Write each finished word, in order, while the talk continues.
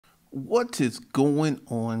What is going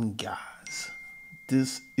on, guys?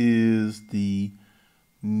 This is the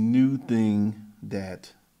new thing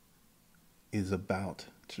that is about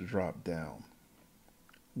to drop down.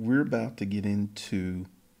 We're about to get into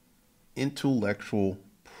intellectual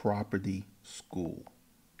property school.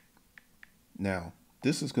 Now,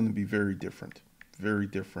 this is going to be very different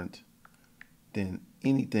than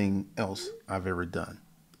anything else I've ever done.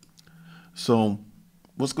 So,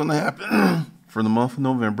 what's going to happen for the month of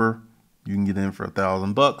November? You can get in for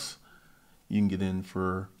 $1,000. You can get in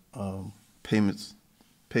for payments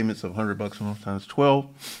of $100 a month times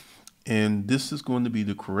 12. And this is going to be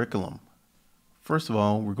the curriculum. First of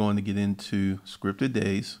all, we're going to get into scripted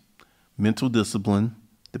days, mental discipline,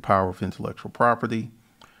 the power of intellectual property,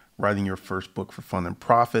 writing your first book for fun and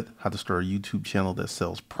profit, how to start a YouTube channel that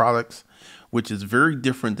sells products, which is very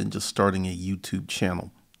different than just starting a YouTube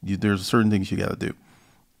channel. There's certain things you got to do.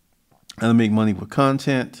 How to make money with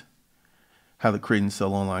content, how to create and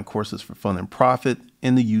sell online courses for fun and profit,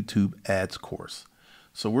 and the YouTube ads course.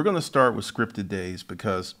 So we're going to start with scripted days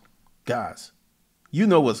because, guys, you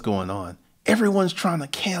know what's going on. Everyone's trying to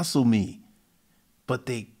cancel me, but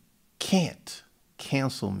they can't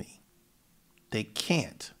cancel me. They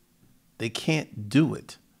can't. They can't do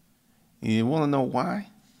it. And you want to know why?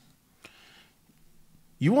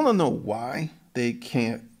 You want to know why they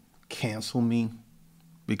can't cancel me?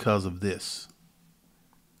 Because of this.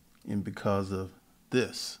 And because of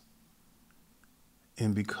this.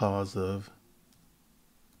 And because of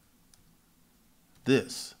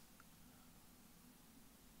this.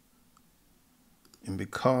 And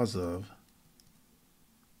because of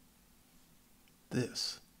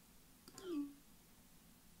this.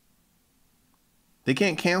 They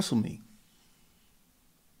can't cancel me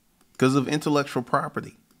because of intellectual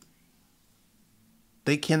property.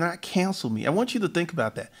 They cannot cancel me. I want you to think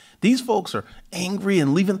about that. These folks are angry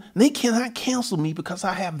and leaving. They cannot cancel me because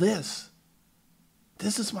I have this.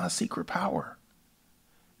 This is my secret power.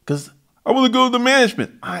 Because I want to go to the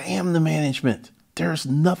management. I am the management. There's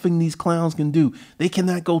nothing these clowns can do. They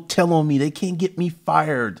cannot go tell on me. They can't get me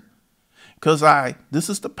fired. Because this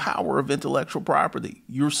is the power of intellectual property.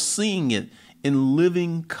 You're seeing it in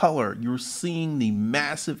living color. You're seeing the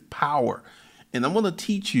massive power. And I'm going to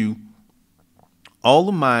teach you all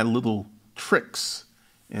of my little tricks.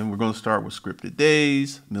 And we're going to start with scripted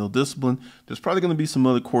days, mental discipline. There's probably going to be some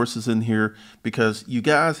other courses in here because you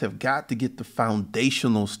guys have got to get the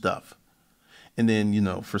foundational stuff. And then, you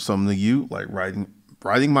know, for some of you, like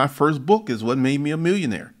writing my first book is what made me a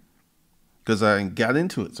millionaire. Because I got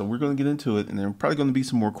into it. So we're going to get into it. And there are probably going to be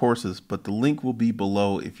some more courses. But the link will be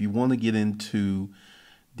below if you want to get into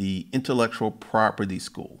the intellectual property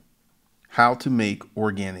school. How to make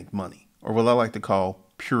organic money. Or what I like to call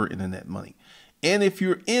pure internet money. And if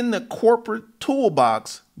you're in the corporate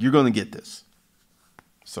toolbox, you're going to get this.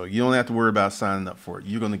 So you don't have to worry about signing up for it.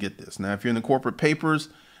 You're going to get this. Now, if you're in the corporate papers,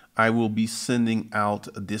 I will be sending out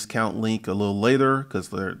a discount link a little later. Because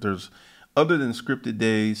there's other than scripted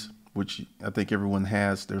days, which I think everyone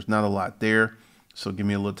has, there's not a lot there. So give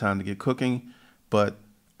me a little time to get cooking. But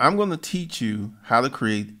I'm going to teach you how to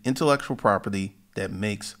create intellectual property that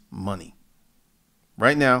makes money.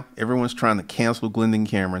 Right now, everyone's trying to cancel Glendon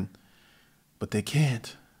Cameron, but they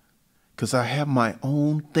can't because I have my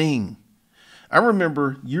own thing. I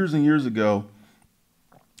remember years and years ago,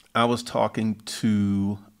 I was talking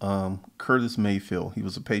to Curtis Mayfield. He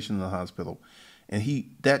was a patient in the hospital. And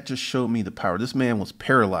that just showed me the power. This man was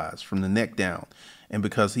paralyzed from the neck down. And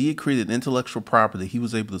because he had created intellectual property, he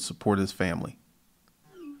was able to support his family.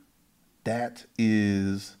 That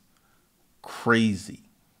is crazy.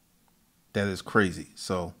 That is crazy.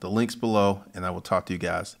 So the link's below, and I will talk to you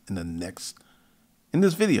guys in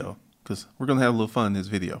this video, because we're going to have a little fun in this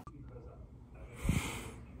video.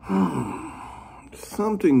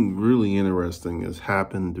 Something really interesting has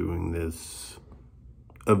happened during this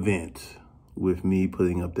event. With me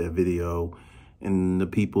putting up that video and the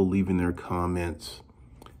people leaving their comments.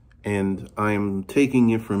 And I am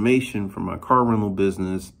taking information from my car rental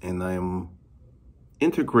business and I am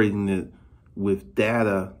integrating it with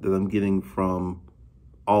data that I'm getting from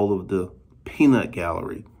all of the peanut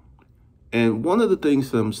gallery. And one of the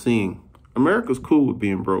things that I'm seeing, America's cool with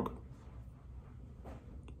being broke.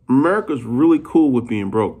 America's really cool with being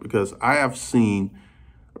broke because I have seen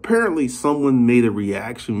apparently someone made a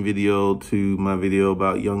reaction video to my video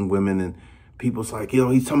about young women and people's like, you know,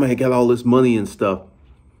 he's talking about he got all this money and stuff.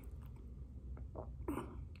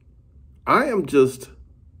 I am just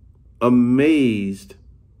amazed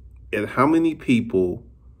at how many people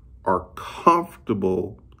are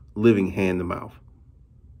comfortable living hand to mouth.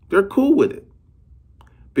 They're cool with it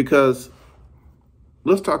because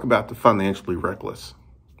let's talk about the financially reckless.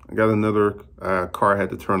 I got another car I had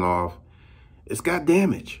to turn off. It's got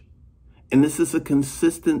damage. And this is a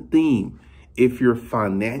consistent theme. If you're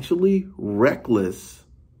financially reckless,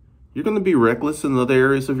 you're going to be reckless in other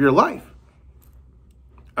areas of your life.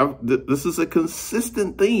 This is a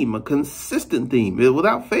consistent theme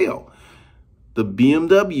without fail. The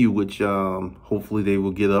BMW, which hopefully they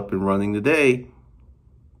will get up and running today,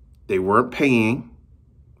 they weren't paying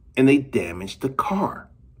and they damaged the car.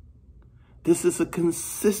 This is a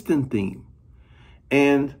consistent theme.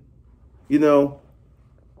 And, you know,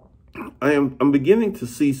 I'm beginning to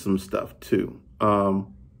see some stuff too.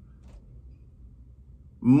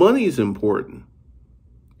 Money is important.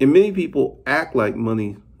 And many people act like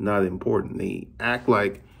money not important. They act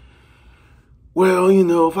like, well, you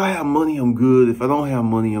know, if I have money, I'm good. If I don't have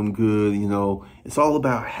money, I'm good. You know, it's all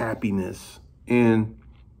about happiness. And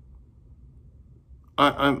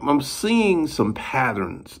I'm seeing some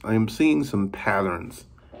patterns. I'm seeing some patterns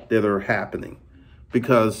that are happening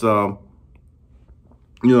because, you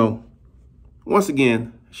know, once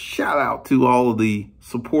again, shout out to all of the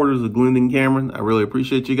supporters of Glendon Cameron. I really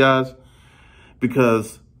appreciate you guys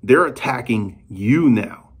because they're attacking you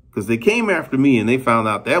now because they came after me and they found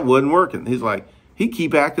out that wasn't working. He's like, he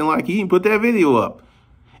keep acting like he didn't put that video up.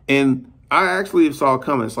 And I actually saw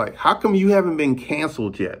comments like, how come you haven't been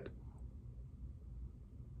canceled yet?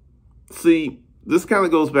 See, this kind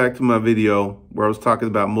of goes back to my video where I was talking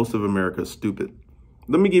about most of America is stupid.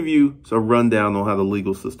 Let me give you a rundown on how the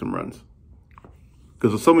legal system runs.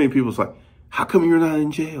 Because there's so many people, it's like, how come you're not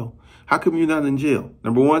in jail? How come you're not in jail?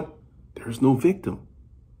 Number one, there's no victim.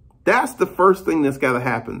 That's the first thing that's got to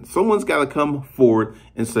happen. Someone's got to come forward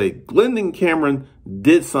and say, Glendon Cameron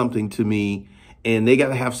did something to me, and they got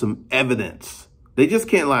to have some evidence. They just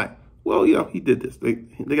can't lie. Well, you know, he did this. They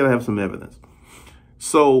got to have some evidence.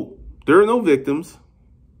 So there are no victims.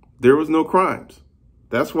 There was no crimes.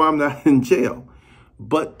 That's why I'm not in jail.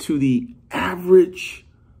 But to the average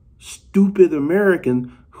stupid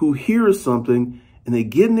American who hears something and they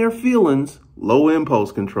get in their feelings, low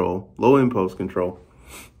impulse control.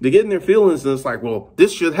 They get in their feelings and it's like, well,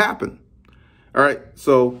 this should happen. All right.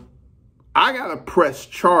 So I got to press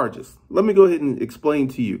charges. Let me go ahead and explain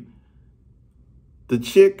to you. The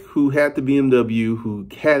chick who had the BMW, who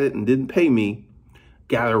had it and didn't pay me,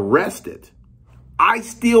 got arrested. I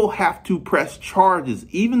still have to press charges,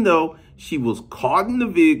 even though she was caught in the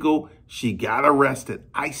vehicle. She got arrested.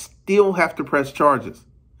 I still have to press charges.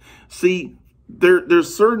 See,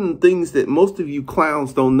 there's certain things that most of you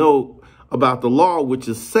clowns don't know about the law, which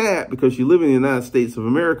is sad because you live in the United States of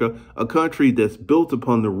America, a country that's built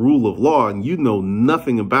upon the rule of law, and you know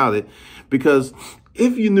nothing about it. Because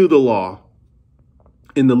if you knew the law,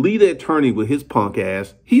 and the lead attorney with his punk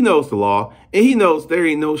ass, he knows the law, and he knows there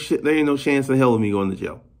ain't no chance in hell of me going to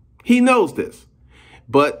jail. He knows this.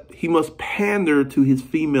 But he must pander to his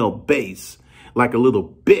female base like a little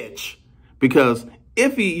bitch. Because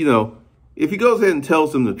if he, you know, if he goes ahead and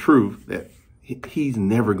tells them the truth, that he's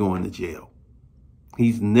never going to jail.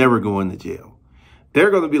 He's never going to jail.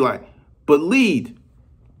 They're going to be like, but lead,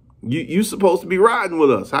 you supposed to be riding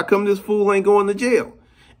with us. How come this fool ain't going to jail?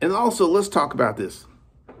 And also, let's talk about this.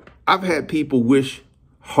 I've had people wish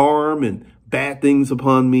harm and bad things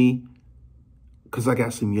upon me because I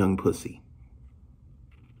got some young pussy.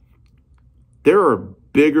 There are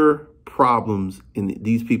bigger problems in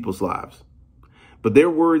these people's lives, but they're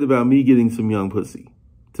worried about me getting some young pussy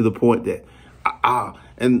to the point that,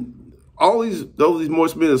 and all these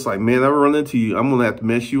moist men, it's like, man, I run into you, I'm going to have to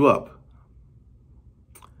mess you up.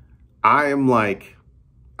 I am like,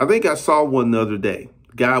 I think I saw one the other day.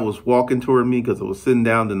 The guy was walking toward me because I was sitting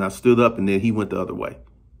down, then I stood up and then he went the other way.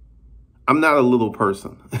 I'm not a little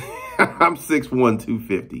person. I'm 6'1",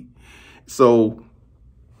 250. So,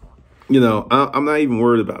 you know, I'm not even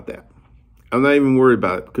worried about that. I'm not even worried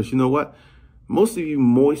about it because you know what? Most of you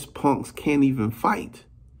moist punks can't even fight.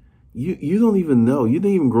 You don't even know. You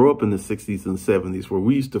didn't even grow up in the 60s and 70s where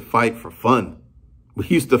we used to fight for fun. We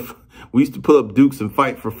used to put up dukes and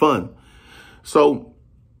fight for fun. So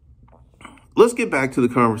let's get back to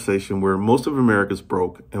the conversation where most of America's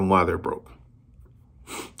broke and why they're broke.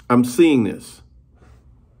 I'm seeing this.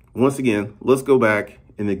 Once again, let's go back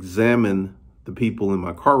and examine the people in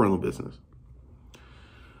my car rental business.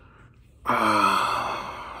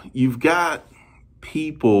 You've got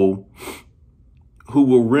people who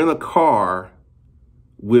will rent a car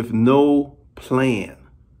with no plan.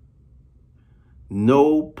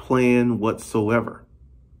 No plan whatsoever.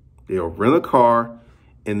 They'll rent a car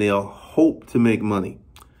and they'll hope to make money.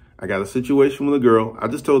 I got a situation with a girl. I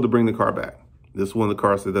just told her to bring the car back. This is one of the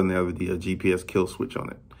cars that doesn't have a GPS kill switch on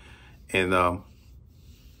it. And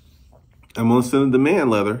I'm going to send a demand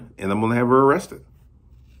letter and I'm going to have her arrested.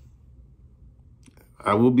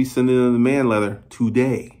 I will be sending a demand letter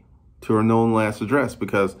today to her known last address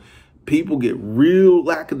because people get real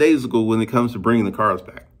lackadaisical when it comes to bringing the cars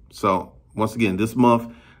back. So once again, this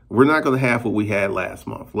month, we're not going to have what we had last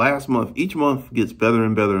month. Last month, each month gets better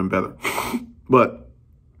and better and better. But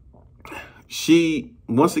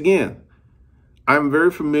once again, I'm very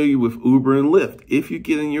familiar with Uber and Lyft. If you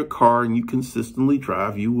get in your car and you consistently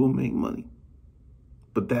drive, you will make money.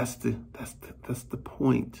 But that's the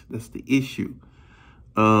point. That's the issue.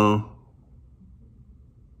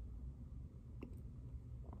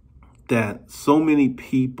 That so many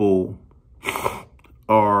people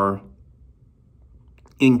are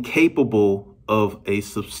incapable of a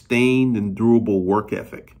sustained and durable work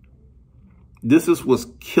ethic. This is what's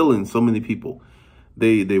killing so many people.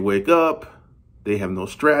 They wake up, they have no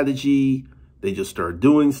strategy, they just start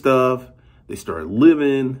doing stuff, they start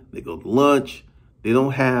living, they go to lunch. They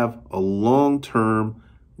don't have a long-term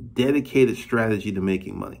dedicated strategy to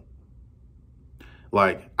making money.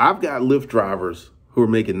 Like, I've got Lyft drivers who are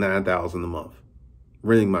making $9,000 a month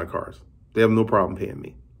renting my cars. They have no problem paying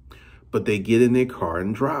me, but they get in their car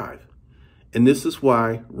and drive. And this is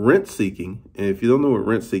why rent seeking, and if you don't know what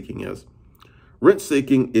rent seeking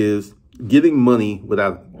is getting money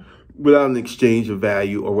without an exchange of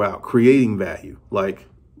value or without creating value. Like,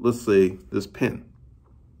 let's say this pen.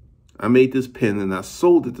 I made this pen and I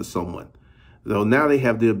sold it to someone. So now they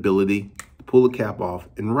have the ability to pull the cap off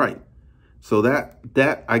and write. So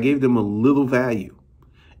that I gave them a little value.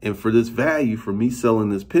 And for this value, for me selling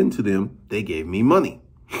this pen to them, they gave me money.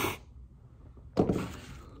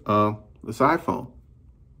 This iPhone,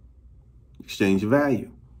 exchange of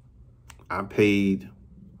value. I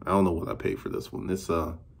don't know what I paid for this one. I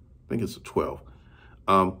think it's a 12.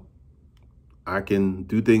 I can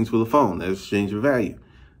do things with a phone. That's exchange of value.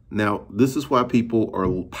 Now, this is why people are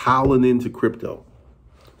piling into crypto,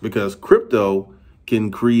 because crypto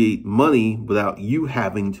can create money without you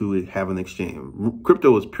having to have an exchange.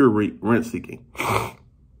 Crypto is pure rent seeking,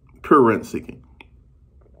 pure rent seeking.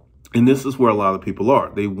 And this is where a lot of people are.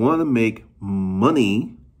 They want to make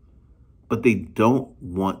money, but they don't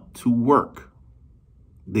want to work.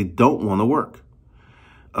 They don't want to work.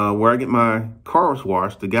 Where I get my cars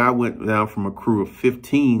washed, the guy went down from a crew of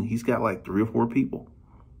 15. He's got like 3 or 4 people.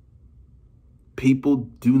 People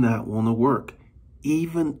do not want to work,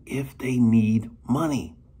 even if they need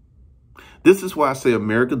money. This is why I say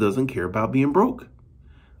America doesn't care about being broke.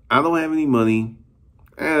 I don't have any money.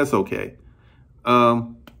 That's okay.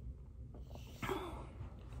 I'm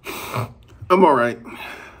all right.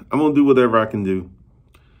 I'm going to do whatever I can do.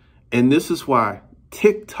 And this is why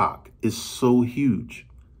TikTok is so huge,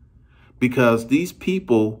 because these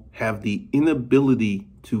people have the inability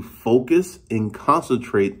to focus and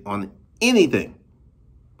concentrate on anything.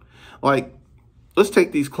 Like, let's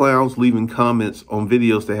take these clowns leaving comments on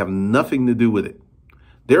videos that have nothing to do with it.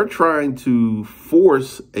 They're trying to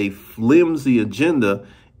force a flimsy agenda,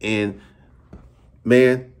 and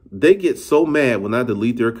man, they get so mad when I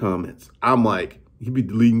delete their comments. I'm like, you be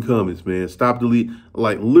deleting comments, man. Stop deleting.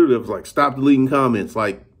 Like, literally, I was like, stop deleting comments.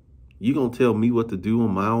 Like, you gonna tell me what to do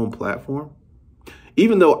on my own platform?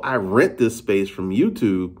 Even though I rent this space from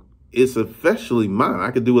YouTube, it's officially mine.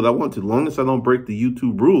 I can do what I want to. As long as I don't break the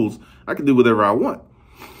YouTube rules, I can do whatever I want.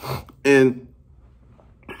 And,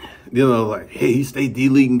 you know, like, hey, you stay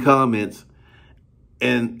deleting comments.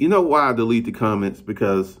 And you know why I delete the comments?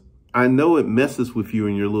 Because I know it messes with you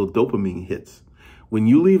and your little dopamine hits. When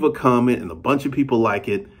you leave a comment and a bunch of people like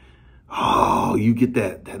it, oh, you get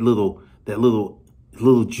that little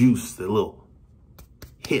juice, that little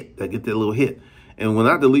hit. I get that little hit. And when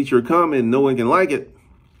I delete your comment and no one can like it,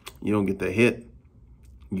 you don't get the hit.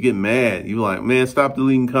 You get mad. You're like, man, stop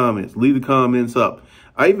deleting comments. Leave the comments up.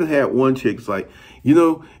 I even had one chick, it's like, you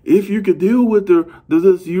know, if you could deal with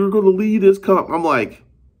this, you're going to leave this comment. I'm like,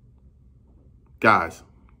 guys,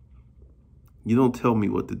 you don't tell me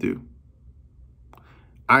what to do.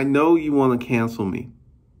 I know you want to cancel me,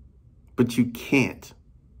 but you can't.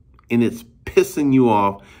 And it's pissing you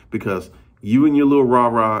off because you and your little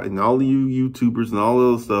rah-rah and all of you YouTubers and all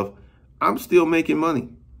the other stuff, I'm still making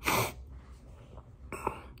money.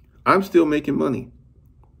 I'm still making money.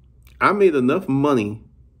 I made enough money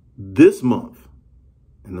this month,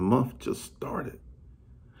 and the month just started.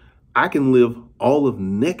 I can live all of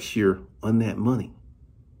next year on that money.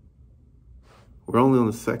 We're only on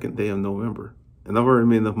the 2nd day of November, and I've already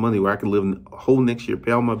made enough money where I can live a whole next year,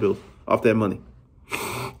 pay all my bills off that money.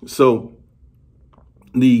 So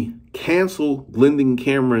the cancel Glendon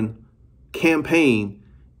Cameron campaign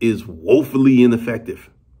is woefully ineffective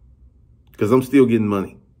because I'm still getting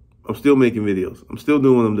money. I'm still making videos. I'm still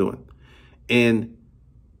doing what I'm doing. And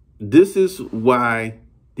this is why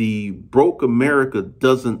the broke America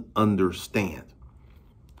doesn't understand.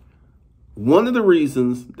 One of the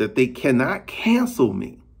reasons that they cannot cancel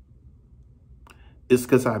me is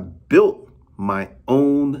because I built my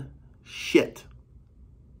own shit.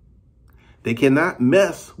 They cannot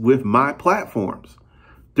mess with my platforms.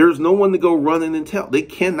 There's no one to go running and tell. They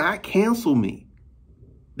cannot cancel me.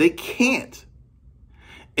 They can't.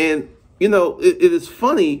 And, you know, it is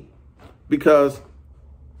funny because,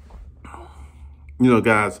 you know,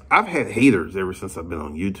 guys, I've had haters ever since I've been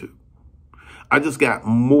on YouTube. I just got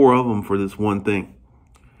more of them for this one thing.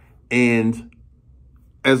 And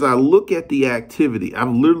as I look at the activity, I've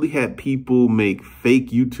literally had people make fake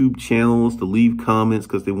YouTube channels to leave comments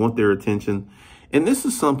because they want their attention. And this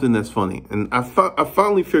is something that's funny. And I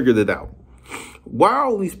finally figured it out. Why are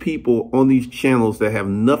all these people on these channels that have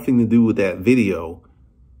nothing to do with that video?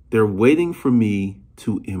 They're waiting for me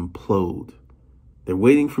to implode. They're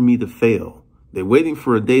waiting for me to fail. They're waiting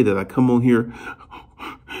for a day that I come on here, don't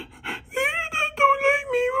like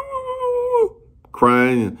me,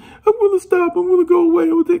 crying, and I'm going to stop, I'm going to go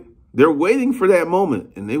away. They're waiting for that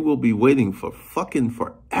moment, and they will be waiting for fucking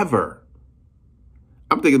forever.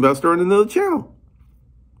 I'm thinking about starting another channel.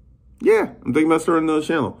 Yeah, I'm thinking about starting another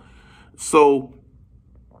channel. So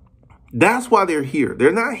that's why they're here.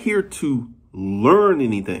 They're not here to learn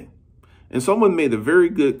anything. And someone made a very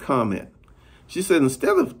good comment. She said,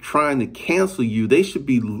 instead of trying to cancel you, they should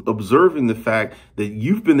be observing the fact that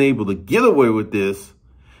you've been able to get away with this.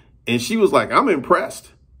 And she was like, I'm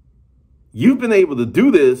impressed. You've been able to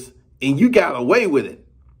do this and you got away with it.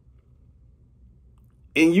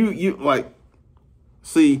 And you like,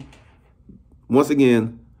 see, once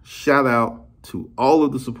again, shout out to all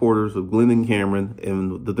of the supporters of Glenn and Cameron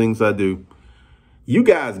and the things I do. You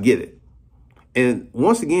guys get it. And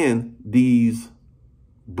once again, these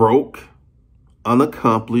broke,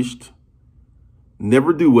 unaccomplished,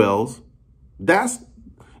 never-do-wells, that's,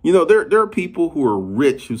 you know, there are people who are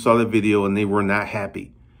rich who saw the video and they were not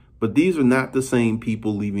happy. But these are not the same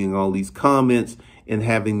people leaving all these comments and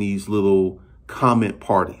having these little comment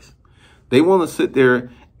parties. They want to sit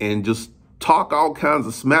there and just talk all kinds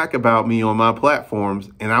of smack about me on my platforms,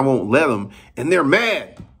 and I won't let them. And they're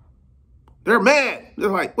mad. They're mad. They're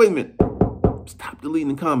like, wait a minute. Stop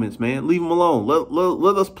deleting the comments, man. Leave them alone.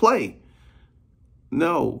 Let us play.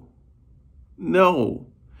 No. No.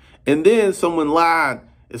 And then someone lied.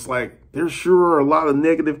 It's like, there sure are a lot of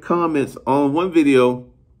negative comments on one video.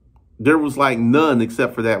 There was like none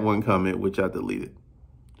except for that one comment, which I deleted.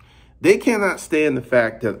 They cannot stand the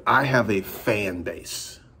fact that I have a fan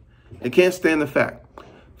base. They can't stand the fact.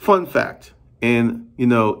 Fun fact. And, you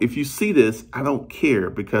know, if you see this, I don't care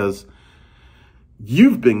because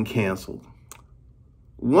you've been canceled.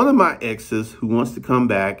 One of my exes who wants to come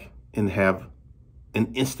back and have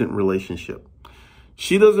an instant relationship.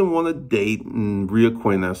 She doesn't want to date and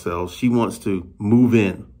reacquaint ourselves. She wants to move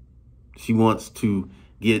in. She wants to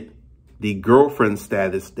get the girlfriend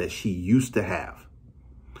status that she used to have.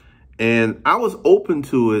 And I was open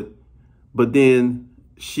to it, but then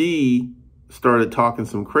she started talking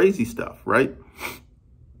some crazy stuff, right?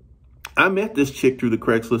 I met this chick through the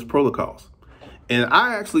Craigslist protocols. And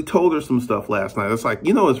I actually told her some stuff last night. It's like,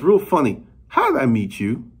 you know, it's real funny. How did I meet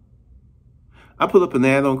you? I put up an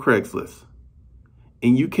ad on Craigslist.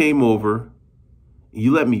 And you came over.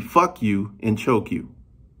 You let me fuck you and choke you.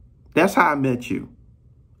 That's how I met you.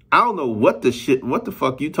 I don't know what the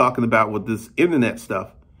fuck you talking about with this internet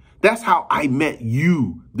stuff. That's how I met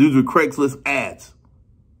you. These were Craigslist ads.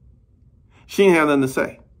 She ain't had nothing to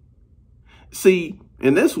say. See,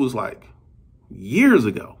 and this was like years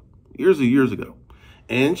ago. Years ago.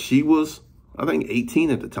 And she was, I think, 18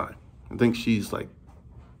 at the time. I think she's like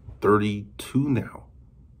 32 now.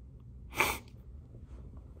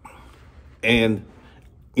 And,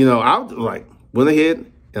 you know, I was like, went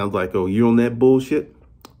ahead and I was like, oh, you on that bullshit?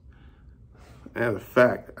 As a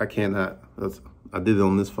fact, I cannot. I did it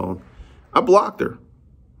on this phone. I blocked her.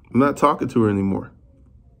 I'm not talking to her anymore.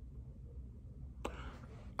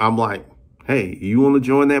 I'm like, hey, you want to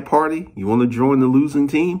join that party? You want to join the losing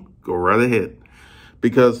team? Go right ahead.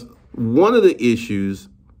 Because one of the issues,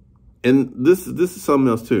 and this is something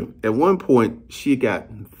else too. At one point, she had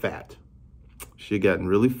gotten fat. She had gotten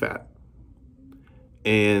really fat.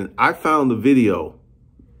 And I found the video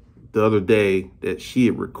the other day that she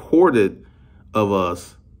had recorded of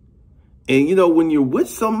us. And, you know, when you're with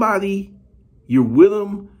somebody, you're with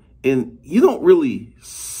them, and you don't really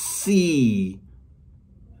see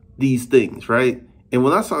these things, right? And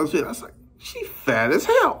when I saw this video, I was like, she fat as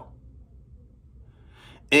hell.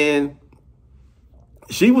 And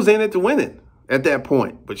she was in it to win it at that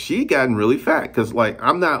point, but she gotten really fat. Because like,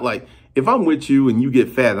 I'm not like, if I'm with you and you get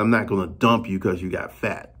fat, I'm not going to dump you because you got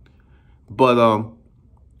fat. But,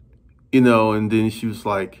 you know, and then she was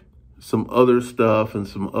like some other stuff and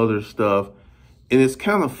some other stuff. And it's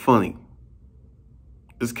kind of funny.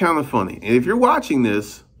 It's kind of funny. And if you're watching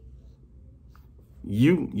this,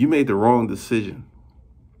 you made the wrong decision.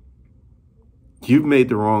 You've made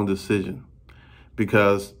the wrong decision,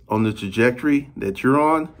 because on the trajectory that you're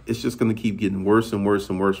on, it's just going to keep getting worse and worse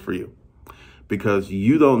and worse for you, because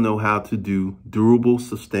you don't know how to do durable,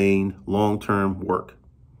 sustained, long-term work.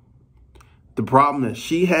 The problem that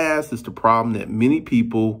she has is the problem that many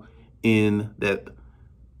people in that,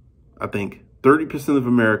 I think 30% of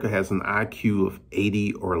America has an IQ of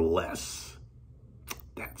 80 or less.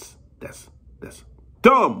 That's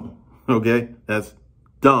dumb. Okay. That's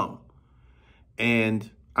dumb. And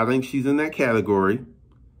I think she's in that category,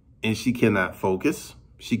 and she cannot focus.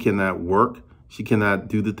 She cannot work. She cannot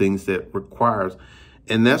do the things that requires.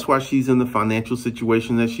 And that's why she's in the financial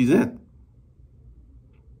situation that she's in.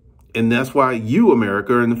 And that's why you,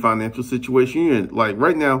 America, are in the financial situation you're in. Like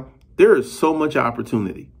right now, there is so much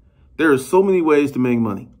opportunity. There are so many ways to make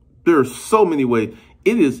money. There are so many ways.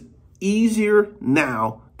 It is easier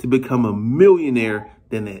now to become a millionaire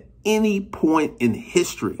than at any point in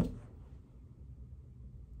history.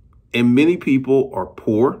 And many people are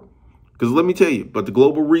poor. Because let me tell you, but the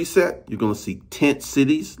global reset, you're going to see tent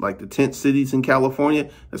cities, like the tent cities in California,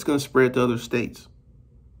 that's going to spread to other states.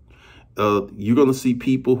 You're going to see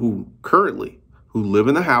people who live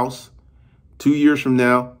in a house. 2 years from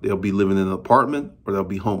now, they'll be living in an apartment or they'll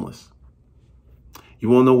be homeless. You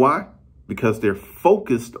want to know why? Because they're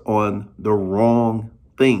focused on the wrong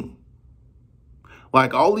thing.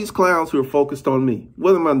 Like all these clowns who are focused on me.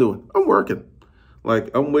 What am I doing? I'm working.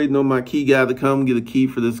 Like I'm waiting on my key guy to come get a key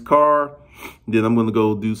for this car. Then I'm going to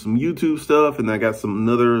go do some YouTube stuff. And I got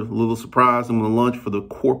another little surprise. I'm going to launch for the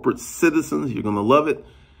corporate citizens. You're going to love it.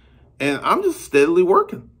 And I'm just steadily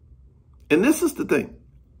working. And this is the thing.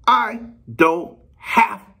 I don't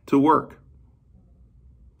have to work.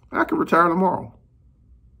 I could retire tomorrow.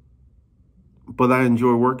 But I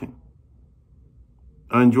enjoy working.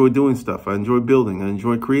 I enjoy doing stuff. I enjoy building. I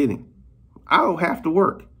enjoy creating. I don't have to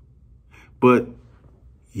work. But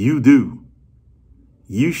you do.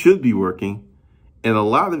 You should be working. And a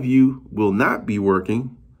lot of you will not be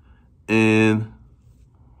working. And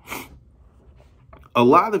a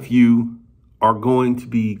lot of you are going to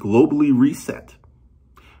be globally reset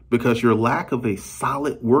because your lack of a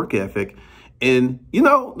solid work ethic. And, you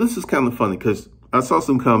know, this is kind of funny because I saw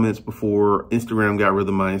some comments before Instagram got rid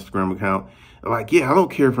of my Instagram account. Like, yeah, I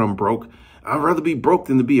don't care if I'm broke. I'd rather be broke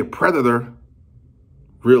than to be a predator.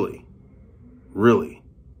 Really? Really?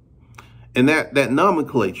 And that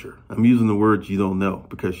nomenclature, I'm using the words you don't know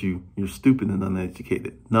because you're stupid and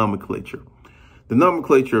uneducated. Nomenclature. The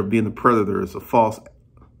nomenclature of being a predator is a false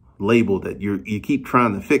label that you keep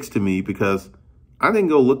trying to fix to me because I didn't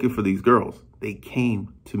go looking for these girls. They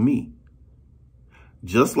came to me.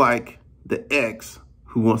 Just like the ex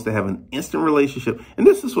who wants to have an instant relationship. And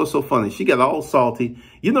this is what's so funny. She got all salty.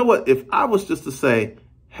 You know what? If I was just to say,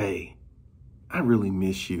 hey, I really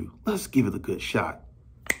miss you. Let's give it a good shot.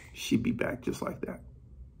 She'd be back just like that.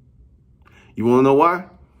 You want to know why?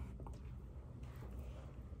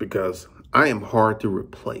 Because I am hard to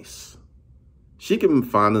replace. She can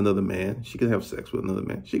find another man. She can have sex with another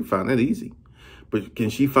man. She can find that easy. But can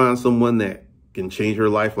she find someone that can change her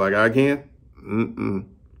life like I can?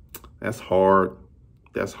 That's hard.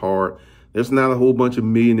 That's hard. There's not a whole bunch of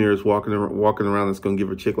millionaires walking around that's going to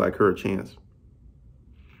give a chick like her a chance.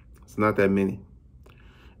 It's not that many.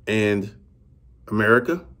 And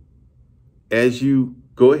America, as you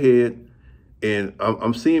go ahead, and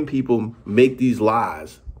I'm seeing people make these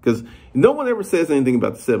lies because no one ever says anything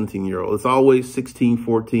about the 17-year-old. It's always 16,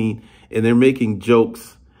 14, and they're making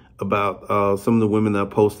jokes about some of the women that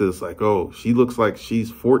posted. It's like, oh, she looks like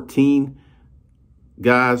she's 14.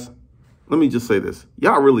 Guys, let me just say this.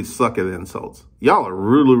 Y'all really suck at insults. Y'all are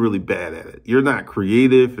really, really bad at it. You're not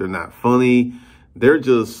creative. They're not funny. They're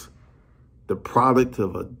just the product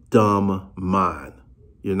of a dumb mind.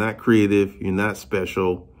 You're not creative. You're not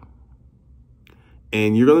special.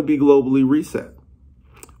 And you're going to be globally reset.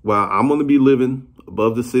 While I'm going to be living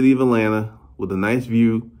above the city of Atlanta with a nice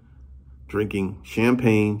view, drinking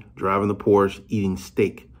champagne, driving a Porsche, eating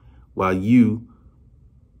steak, while you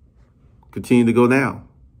continue to go down.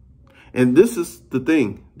 And this is the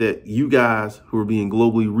thing that you guys who are being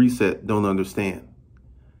globally reset don't understand.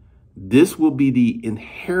 This will be the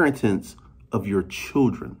inheritance of your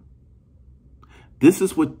children. This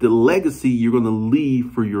is what the legacy you're going to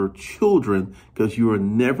leave for your children, because you will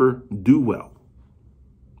never do well.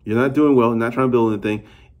 You're not doing well, not trying to build anything.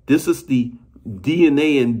 This is the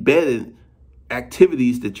DNA embedded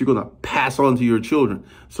activities that you're going to pass on to your children.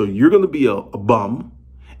 So you're going to be a bum,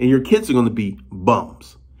 and your kids are going to be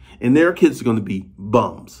bums, and their kids are going to be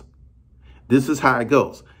bums. This is how it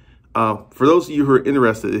goes. For those of you who are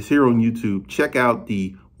interested, it's here on YouTube. Check out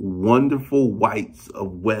the Wonderful Whites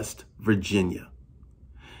of West Virginia.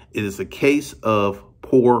 It is a case of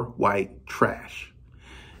poor white trash.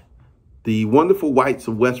 The Wonderful Whites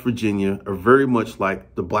of West Virginia are very much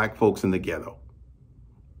like the black folks in the ghetto.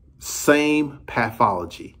 Same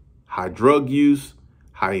pathology: high drug use,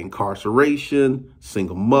 high incarceration,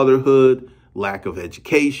 single motherhood, lack of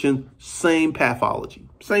education. Same pathology,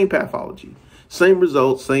 same pathology, same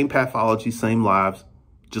results, same pathology, same lives,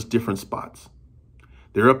 just different spots.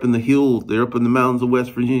 They're up in the hills. They're up in the mountains of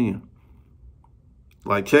West Virginia.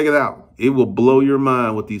 Like, check it out. It will blow your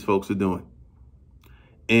mind what these folks are doing.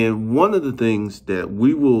 And one of the things that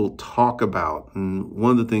we will talk about, and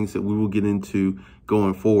one of the things that we will get into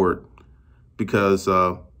going forward, because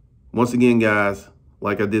once again, guys,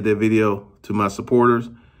 like I did that video to my supporters,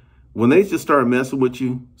 when they just start messing with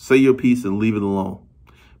you, say your piece and leave it alone,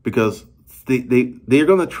 because they're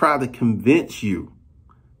going to try to convince you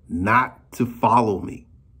not to follow me.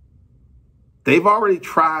 They've already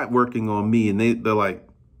tried working on me, and they're like,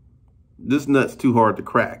 this nut's too hard to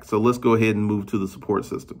crack. So let's go ahead and move to the support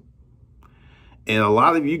system. And a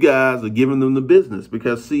lot of you guys are giving them the business,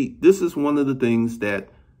 because, see, this is one of the things that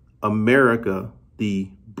America,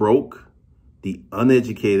 the broke, the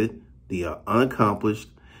uneducated, the unaccomplished,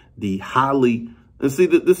 the highly, and see,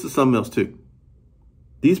 this is something else too.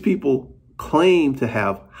 These people claim to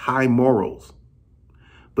have high morals,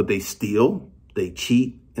 but they steal, they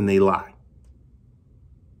cheat, and they lie.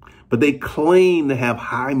 But they claim to have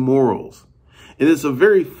high morals. And it's a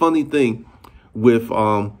very funny thing with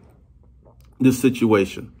this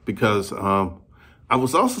situation, because I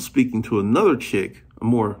was also speaking to another chick, a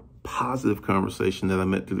more positive conversation that I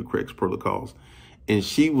met through the Craig's protocols. And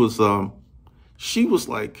she was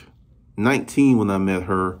like 19 when I met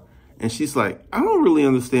her. And she's like, I don't really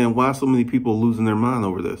understand why so many people are losing their mind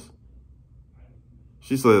over this.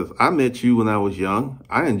 She says, I met you when I was young.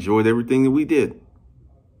 I enjoyed everything that we did.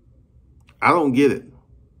 I don't get it.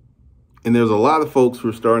 And there's a lot of folks who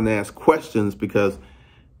are starting to ask questions, because,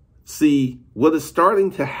 see, what is starting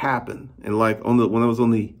to happen, and like when I was on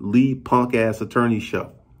the lead punk ass attorney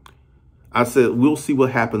show, I said, we'll see what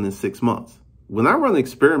happened in 6 months. When I run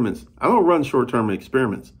experiments, I don't run short-term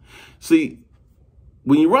experiments. See,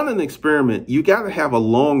 when you run an experiment, you got to have a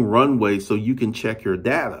long runway so you can check your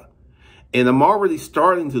data. And I'm already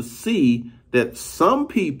starting to see that some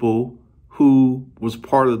people who was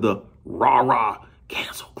part of the rah-rah,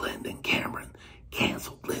 cancel Glendon Cameron,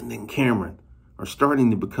 cancel Glendon Cameron, are starting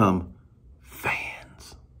to become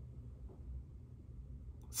fans.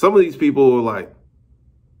 Some of these people are like,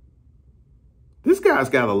 this guy's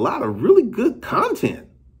got a lot of really good content.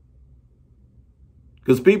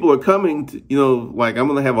 Because people are coming to, like, I'm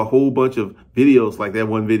going to have a whole bunch of videos like that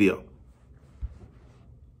one video.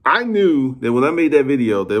 I knew that when I made that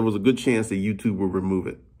video, there was a good chance that YouTube would remove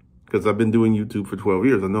it. Because I've been doing YouTube for 12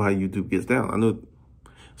 years. I know how YouTube gets down. I know.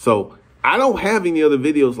 So I don't have any other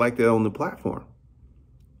videos like that on the platform.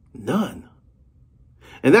 None.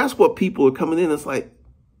 And that's what people are coming in. It's like,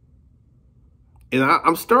 and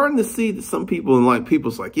I'm starting to see that some people, and like,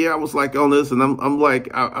 people's like, yeah, I was like on this, and I'm like,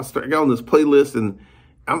 I got on this playlist, and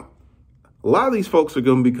a lot of these folks are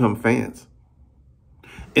going to become fans.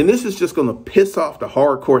 And this is just going to piss off the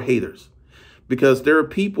hardcore haters, because there are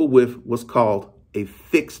people with what's called a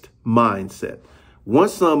fixed mindset.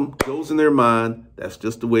 Once something goes in their mind, that's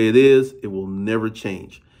just the way it is. It will never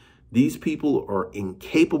change. These people are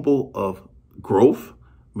incapable of growth,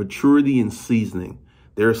 maturity, and seasoning.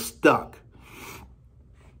 They're stuck.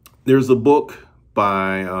 There's a book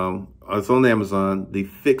by, it's on Amazon, The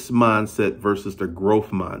Fixed Mindset versus the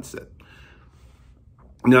Growth Mindset.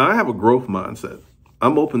 Now, I have a growth mindset.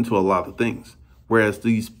 I'm open to a lot of things. Whereas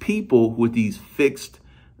these people with these fixed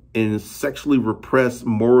and sexually repressed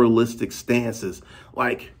moralistic stances,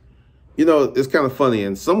 like, it's kind of funny.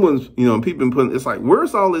 And someone's, and people been putting, it's like,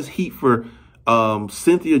 where's all this heat for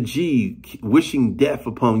Cynthia G wishing death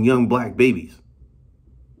upon young black babies?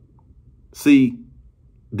 See,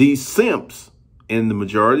 these simps, and the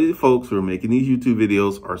majority of the folks who are making these YouTube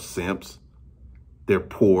videos are simps. They're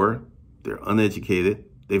poor. They're uneducated.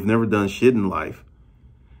 They've never done shit in life.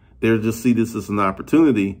 They just see this as an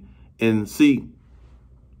opportunity. And see,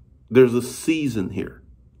 there's a season here.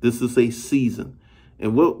 This is a season.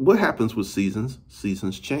 And what happens with seasons?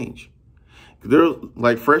 Seasons change. They're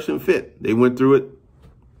like Fresh and Fit. They went through it.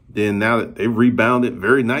 Then now that they've rebounded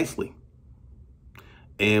very nicely.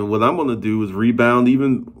 And what I'm going to do is rebound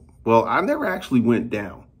even, well, I never actually went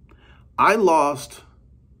down. I lost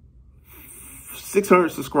 600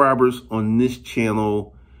 subscribers on this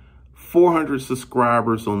channel, 400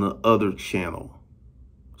 subscribers on the other channel.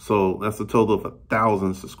 So that's a total of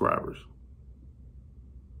 1,000 subscribers.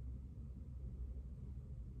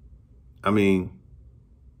 I mean,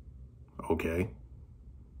 okay,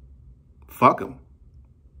 fuck them.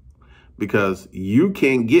 Because you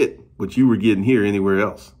can't get what you were getting here anywhere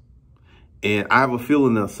else. And I have a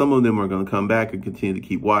feeling that some of them are going to come back and continue to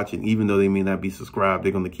keep watching, even though they may not be subscribed,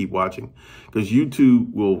 they're going to keep watching. Because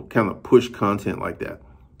YouTube will kind of push content like that.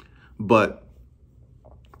 But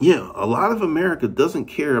yeah, a lot of America doesn't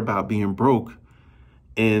care about being broke,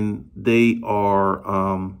 and they are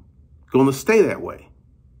going to stay that way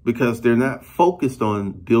because they're not focused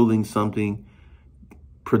on building something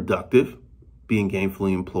productive, being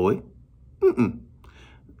gainfully employed.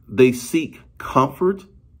 They seek comfort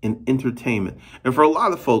and entertainment. And for a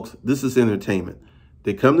lot of folks, this is entertainment.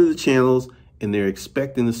 They come to the channels and they're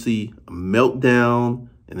expecting to see a meltdown,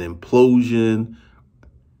 an implosion.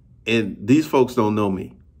 And these folks don't know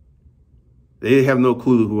me. They have no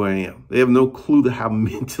clue who I am. They have no clue to how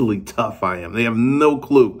mentally tough I am. They have no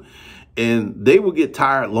clue. And they will get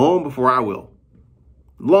tired long before I will.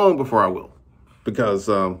 Long before I will. Because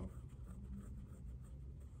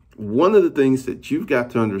one of the things that you've got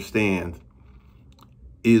to understand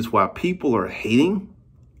is while people are hating,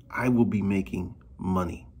 I will be making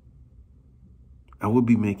money. I will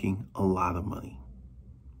be making a lot of money.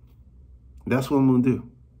 That's what I'm going to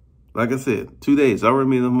do. Like I said, 2 days, I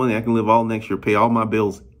already made enough money. I can live all next year, pay all my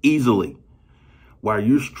bills easily. While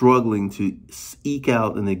you're struggling to eke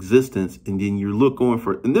out an existence, and then you look going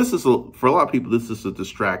for, and this is, for a lot of people, this is a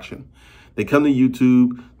distraction. They come to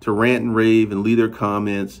YouTube to rant and rave and leave their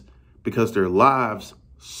comments because their lives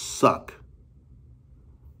suck.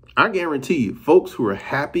 I guarantee you, folks who are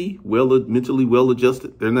happy, mentally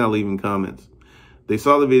well-adjusted, they're not leaving comments. They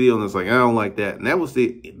saw the video and it's like, I don't like that. And that was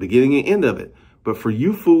the beginning and end of it. But for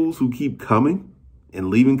you fools who keep coming and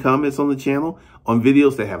leaving comments on the channel on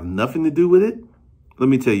videos that have nothing to do with it, let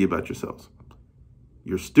me tell you about yourselves.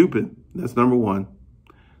 You're stupid. That's number one.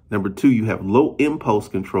 Number two, you have low impulse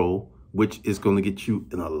control, which is going to get you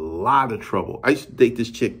in a lot of trouble. I used to date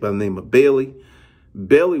this chick by the name of Bailey.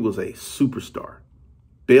 Bailey was a superstar.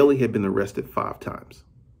 Bailey had been arrested 5 times.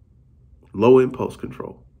 Low impulse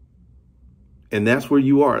control. And that's where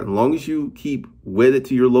you are. As long as you keep wedded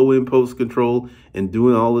to your low impulse control and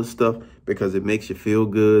doing all this stuff because it makes you feel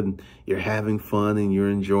good and you're having fun and you're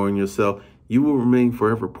enjoying yourself, you will remain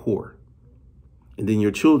forever poor. And then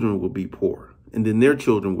your children will be poor. And then their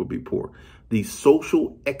children will be poor. The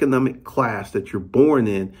social economic class that you're born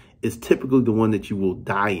in is typically the one that you will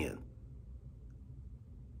die in.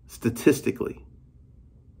 Statistically.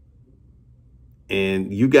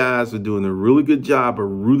 And you guys are doing a really good job of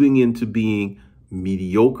rooting into being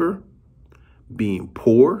mediocre, being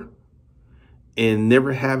poor, and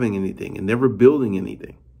never having anything and never building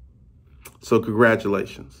anything. So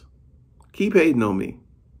congratulations. Keep hating on me.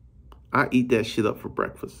 I eat that shit up for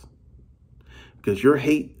breakfast. Because your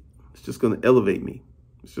hate is just going to elevate me.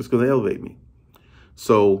 It's just going to elevate me.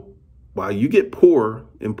 So while you get poorer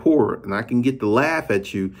and poorer, and I can get to laugh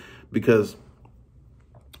at you, because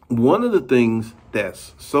one of the things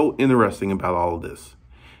that's so interesting about all of this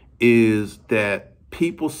is that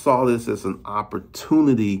people saw this as an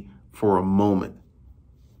opportunity for a moment.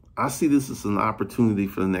 I see this as an opportunity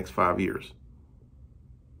for the next 5 years.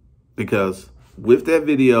 Because with that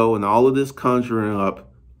video and all of this conjuring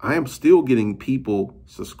up, I am still getting people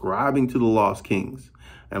subscribing to the Lost Kings.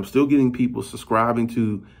 I'm still getting people subscribing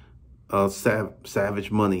to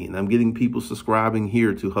Savage Money. And I'm getting people subscribing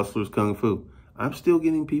here to Hustlers Kung Fu. I'm still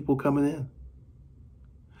getting people coming in.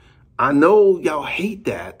 I know y'all hate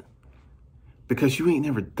that because you ain't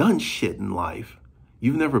never done shit in life.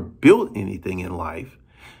 You've never built anything in life.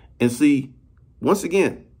 And see, once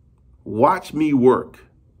again, watch me work.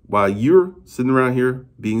 While you're sitting around here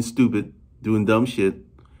being stupid, doing dumb shit,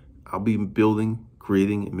 I'll be building,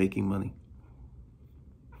 creating, and making money.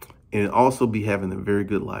 And also be having a very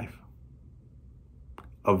good life.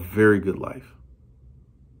 A very good life.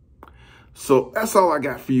 So that's all I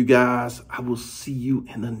got for you guys. I will see you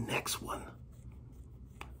in the next one.